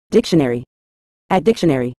Dictionary. At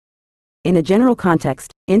dictionary. In a general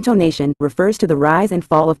context, intonation refers to the rise and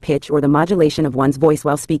fall of pitch or the modulation of one's voice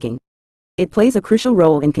while speaking. It plays a crucial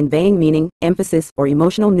role in conveying meaning, emphasis, or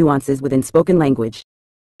emotional nuances within spoken language.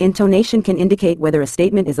 Intonation can indicate whether a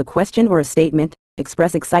statement is a question or a statement,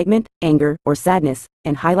 express excitement, anger, or sadness,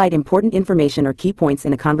 and highlight important information or key points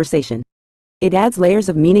in a conversation. It adds layers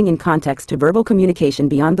of meaning and context to verbal communication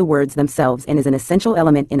beyond the words themselves and is an essential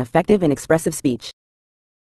element in effective and expressive speech.